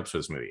get pickups for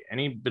this movie.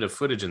 Any bit of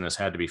footage in this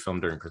had to be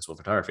filmed during principal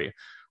photography,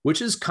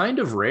 which is kind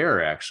of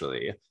rare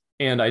actually.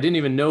 And I didn't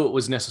even know it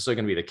was necessarily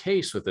going to be the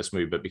case with this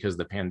movie, but because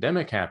the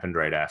pandemic happened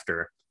right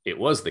after, it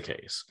was the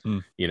case.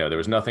 Mm. There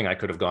was nothing I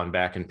could have gone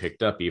back and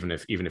picked up, even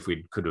if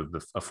we could have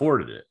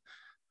afforded it,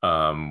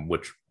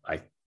 which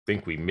I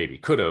think we maybe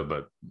could have,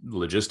 but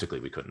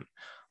logistically we couldn't.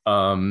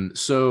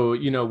 So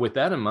with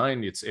that in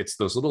mind, it's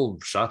those little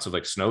shots of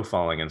like snow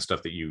falling and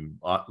stuff that you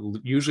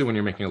usually, when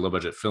you're making a low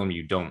budget film,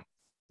 you don't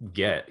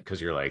get,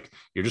 because you're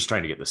just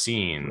trying to get the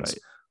scenes. Right.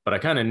 But I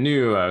kind of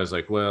knew, I was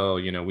like, well,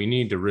 we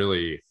need to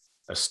really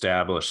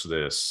establish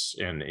this,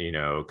 and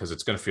because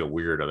it's going to feel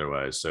weird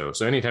otherwise. So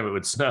anytime it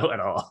would snow at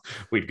all,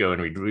 we'd go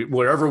and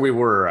wherever we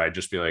were, I'd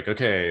just be like,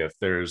 okay, if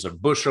there's a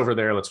bush over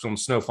there, let's film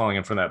snow falling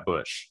in front of that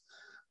bush.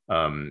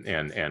 I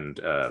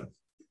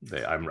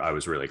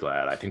was really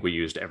glad. I think we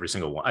used every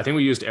single one. I think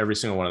we used every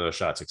single one of those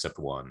shots except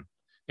one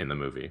in the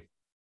movie.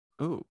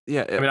 Oh,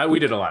 yeah. I mean, we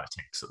did a lot of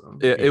takes of them.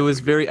 It was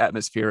very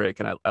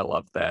atmospheric, and I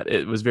loved that.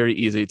 It was very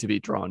easy to be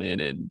drawn in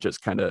and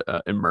just kind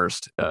of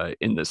immersed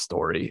in this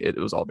story. It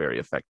was all very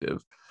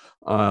effective.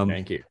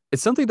 Thank you.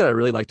 It's something that I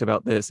really liked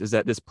about this is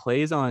that this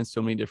plays on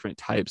so many different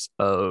types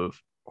of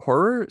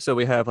horror. So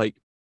we have like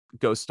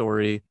ghost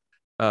story,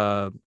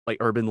 like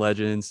urban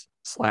legends,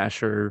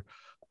 slasher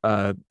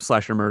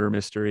murder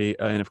mystery,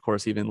 and of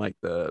course even like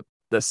the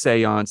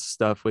seance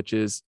stuff, which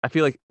is I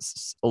feel like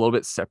a little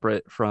bit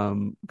separate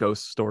from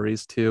ghost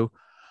stories too.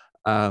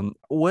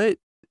 What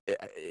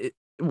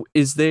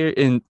is there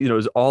in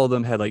is all of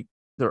them had like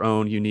their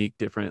own unique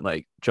different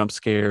like jump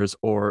scares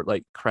or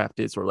like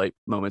crafted sort of like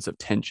moments of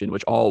tension,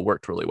 which all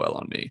worked really well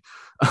on me.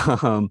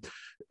 um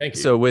Thank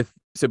you.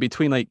 so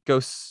between like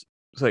ghosts,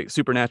 like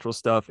supernatural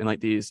stuff, and like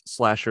these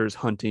slasher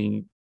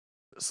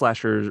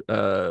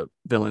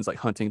villains like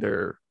hunting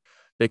their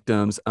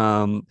victims,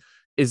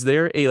 is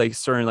there a like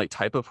certain like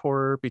type of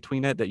horror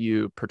between it that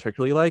you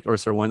particularly like, or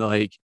is there one that,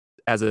 like,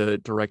 as a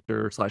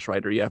director slash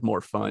writer, you have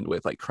more fun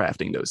with like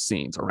crafting those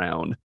scenes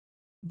around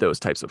those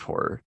types of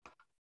horror?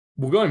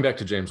 Well, going back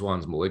to James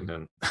Wan's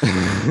 *Malignant*,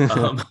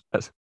 um,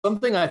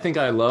 something I think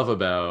I love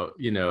about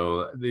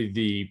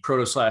the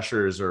proto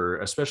slashers, or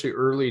especially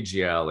early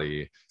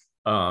gialli,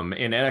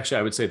 and actually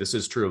I would say this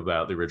is true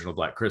about the original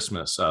Black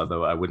Christmas,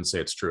 though I wouldn't say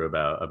it's true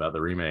about the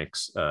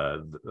remakes,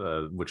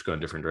 which go in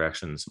different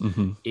directions.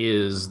 Mm-hmm.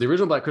 Is the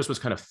original Black Christmas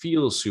kind of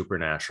feels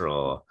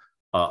supernatural,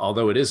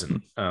 although it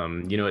isn't.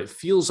 It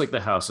feels like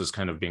the house is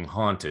kind of being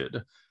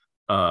haunted,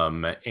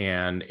 and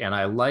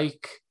I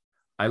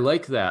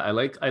like that. I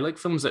like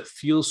films that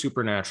feel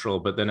supernatural,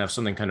 but then have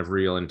something kind of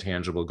real and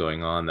tangible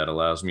going on that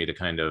allows me to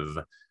kind of,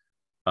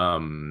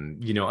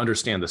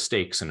 understand the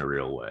stakes in a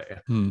real way.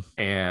 Hmm.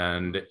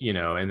 And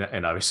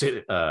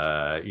obviously,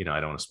 I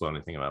don't want to spoil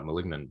anything about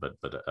 *Malignant*, but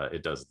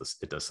it does this.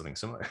 It does something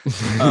similar.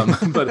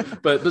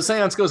 But the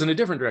Seance goes in a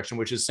different direction,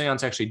 which is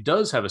Seance actually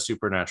does have a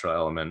supernatural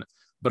element.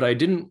 But I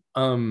didn't,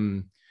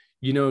 to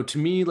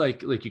me,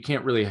 like you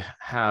can't really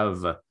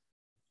have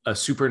a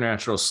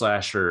supernatural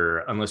slasher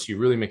unless you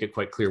really make it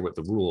quite clear what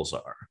the rules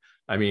are.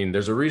 I mean,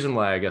 there's a reason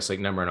why I guess like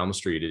 *Nightmare on Elm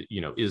Street,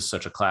 is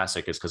such a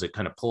classic, is because it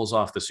kind of pulls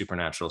off the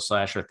supernatural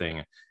slasher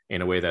thing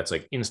in a way that's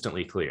like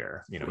instantly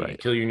clear. Right.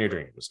 Kill you in your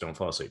dreams, don't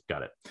fall asleep,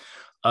 got it.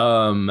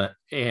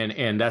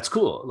 And that's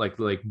cool.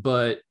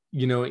 But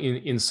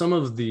in some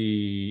of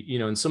the,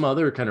 in some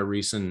other kind of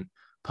recent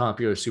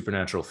popular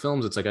supernatural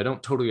films, it's like I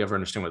don't totally ever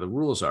understand what the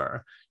rules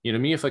are. To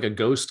me, if like a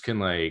ghost can,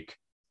 like,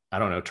 I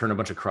don't know, turn a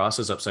bunch of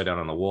crosses upside down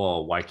on the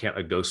wall, why can't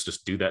a ghost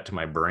just do that to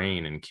my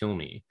brain and kill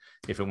me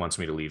if it wants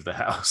me to leave the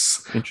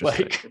house?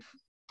 Interesting.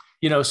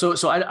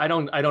 So I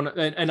don't,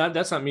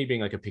 that's not me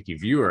being like a picky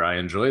viewer. I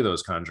enjoy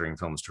those Conjuring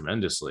films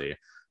tremendously.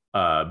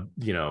 But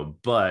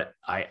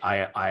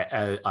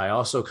I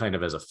also kind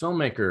of, as a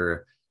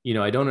filmmaker,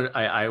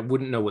 I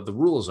wouldn't know what the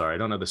rules are. I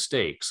don't know the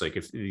stakes. Like,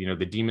 if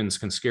the demons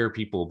can scare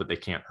people, but they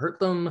can't hurt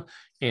them.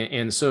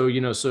 And so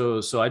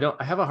I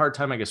have a hard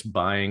time, I guess,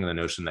 buying the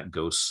notion that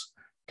ghosts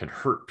can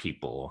hurt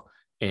people,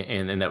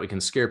 and that we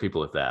can scare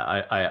people with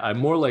that. I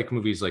more like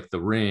movies like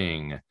The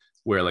Ring,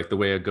 where like the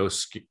way a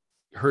ghost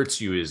hurts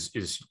you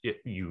is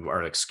you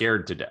are like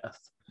scared to death.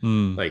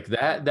 Like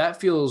that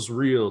feels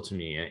real to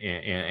me,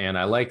 and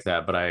I like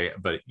that.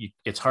 But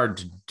it's hard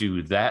to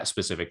do that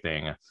specific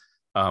thing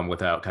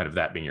without kind of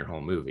that being your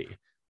whole movie.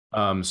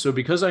 So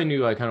because I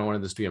knew I kind of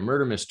wanted this to be a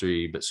murder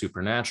mystery but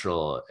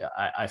supernatural,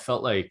 I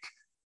felt like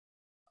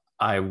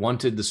I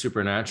wanted the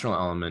supernatural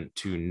element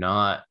to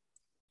not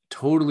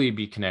totally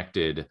be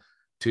connected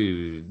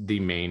to the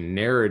main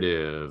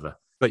narrative,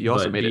 but you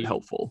also made it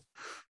helpful.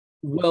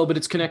 Well, but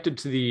it's connected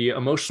to the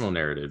emotional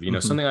narrative.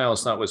 Something I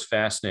always thought was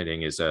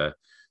fascinating is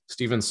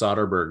Steven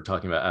Soderbergh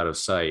talking about Out of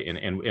Sight,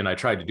 and I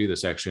tried to do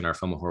this actually in our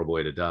film A Horrible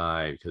Way to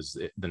Die, because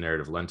the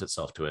narrative lent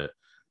itself to it.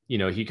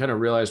 He kind of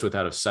realized with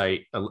Out of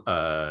Sight,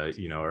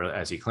 or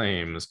as he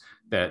claims,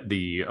 that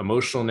the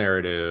emotional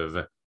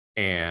narrative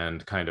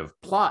and kind of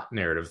plot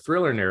narrative,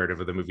 thriller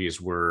narrative of the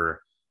movies were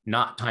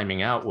not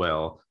timing out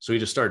well. So he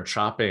just started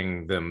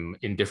chopping them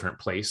in different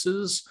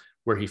places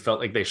where he felt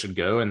like they should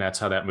go. And that's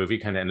how that movie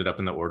kind of ended up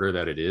in the order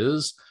that it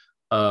is.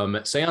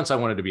 Seance, I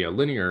wanted to be a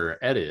linear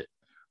edit,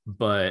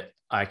 but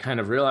I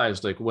kind of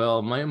realized, like,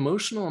 well, my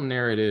emotional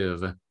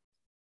narrative,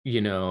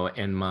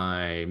 and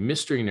my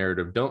mystery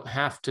narrative don't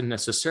have to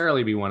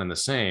necessarily be one and the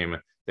same.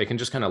 They can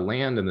just kind of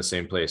land in the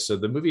same place. So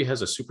the movie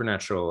has a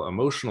supernatural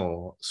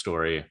emotional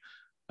story,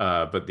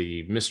 but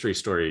the mystery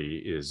story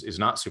is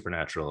not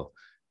supernatural.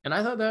 And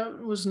I thought that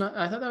was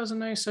a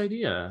nice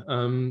idea.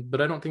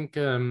 But I don't think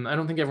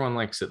everyone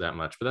likes it that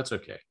much, but that's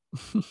okay.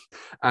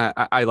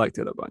 I liked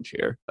it a bunch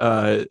here.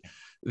 And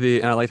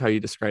I like how you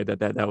described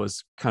that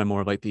was kind of more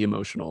of like the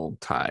emotional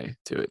tie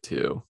to it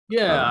too.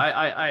 Yeah,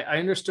 I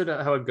understood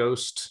how a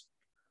ghost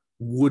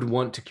would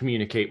want to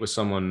communicate with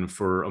someone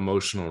for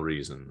emotional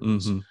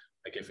reasons. Mm-hmm.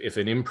 Like if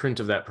an imprint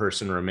of that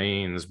person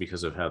remains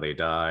because of how they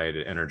died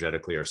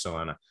energetically or so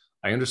on,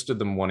 I understood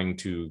them wanting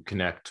to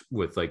connect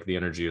with like the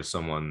energy of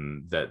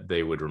someone that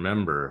they would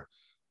remember,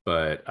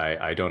 but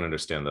I don't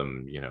understand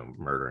them,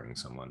 murdering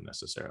someone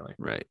necessarily.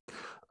 Right.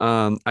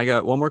 I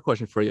got one more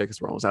question for you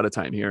because we're almost out of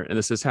time here, and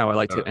this is how I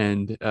like to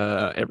end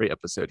every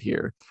episode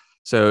here.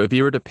 So if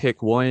you were to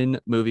pick one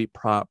movie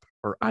prop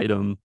or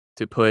item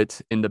to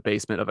put in the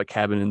basement of a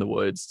cabin in the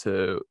woods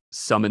to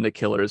summon the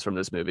killers from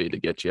this movie to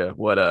get you,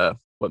 what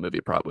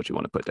movie prop would you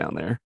want to put down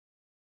there?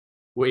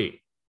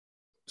 Wait.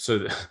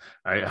 So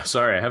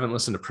sorry, I haven't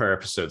listened to prior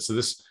episodes. So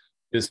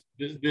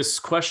This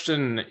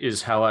question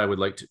is how I would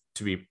like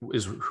to be,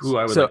 is who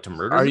I would So like to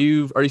murder. are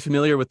you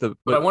familiar with the?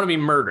 But I want to be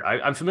murdered.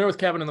 I'm familiar with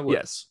Cabin in the Woods.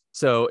 Yes.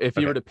 So if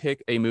you Okay. were to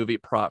pick a movie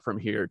prop from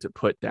here to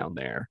put down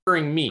there,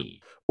 Murdering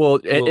me. well,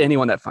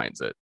 anyone that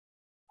finds it.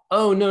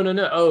 Oh, no.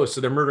 Oh,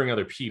 so they're murdering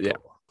other people. Yeah.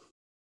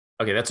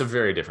 Okay, that's a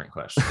very different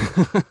question.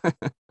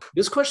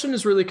 This question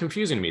is really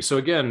confusing to me. So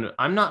again,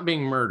 I'm not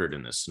being murdered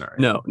in this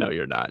scenario. No,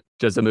 you're not.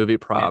 Just a movie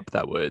prop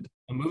that would.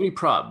 A movie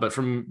prop,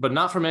 but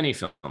not from any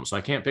film. So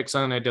I can't pick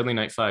Silent Night, Deadly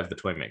Night 5, The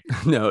Toy Maker.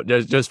 No,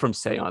 just from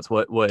Seance.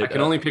 What I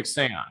can only pick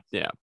Seance.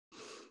 Yeah.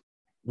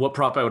 What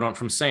prop I would want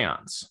from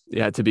Seance?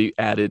 Yeah, to be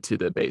added to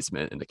the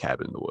basement in the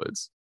Cabin in the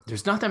Woods.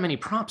 There's not that many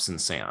props in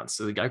Seance.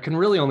 So I can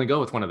really only go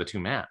with one of the two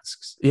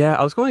masks. Yeah,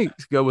 I was going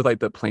to go with like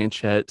the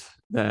planchette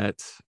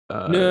that.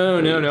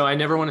 No. I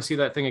never want to see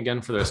that thing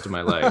again for the rest of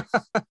my life.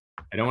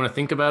 I don't want to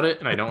think about it,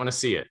 and I don't want to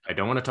see it. I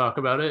don't want to talk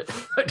about it.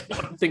 I don't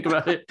want to think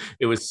about it.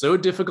 It was so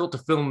difficult to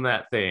film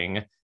that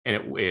thing,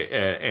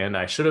 and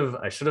I should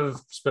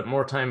have spent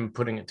more time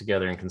putting it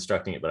together and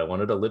constructing it. But I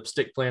wanted a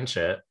lipstick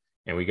planchette,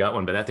 and we got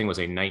one. But that thing was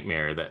a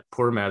nightmare. That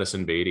poor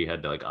Madison Beatty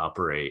had to like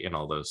operate in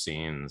all those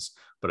scenes.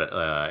 But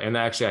and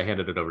actually, I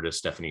handed it over to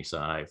Stephanie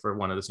Sy for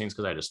one of the scenes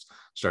because I just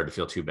started to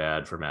feel too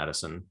bad for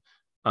Madison.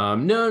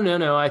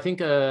 No. I think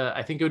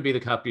it would be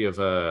the copy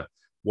of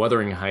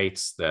Wuthering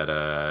Heights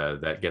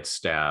that gets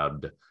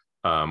stabbed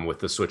with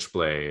the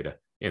switchblade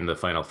in the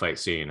final fight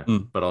scene.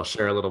 But I'll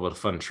share a little bit of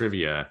fun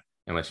trivia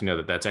and let you know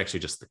that that's actually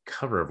just the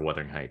cover of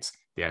Wuthering Heights.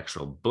 The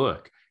actual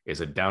book is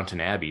a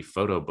Downton Abbey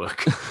photo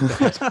book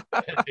that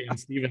had Dan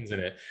Stevens in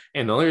it.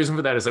 And the only reason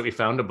for that is that we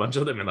found a bunch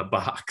of them in a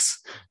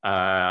box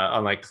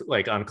on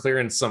like on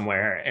clearance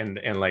somewhere. And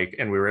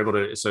we were able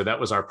to, so that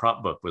was our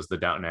prop book, was the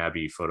Downton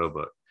Abbey photo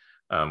book,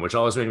 which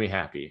always made me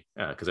happy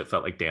because it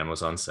felt like Dan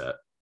was on set.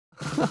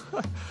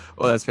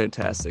 Well, that's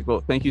fantastic. Well,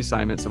 thank you,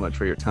 Simon, so much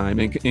for your time,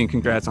 and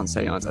congrats on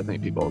Seance. I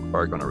think people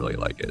are going to really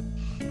like it.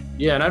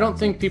 Yeah, and I don't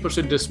think people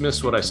should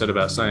dismiss what I said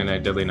about Silent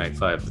Night, Deadly Night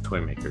 5, The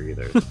Toy Maker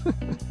either.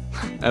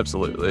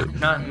 Absolutely.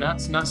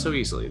 Not so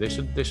easily. They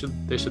should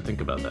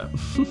think about that.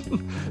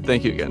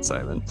 Thank you again,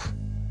 Simon.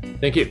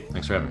 Thank you.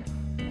 Thanks for having me.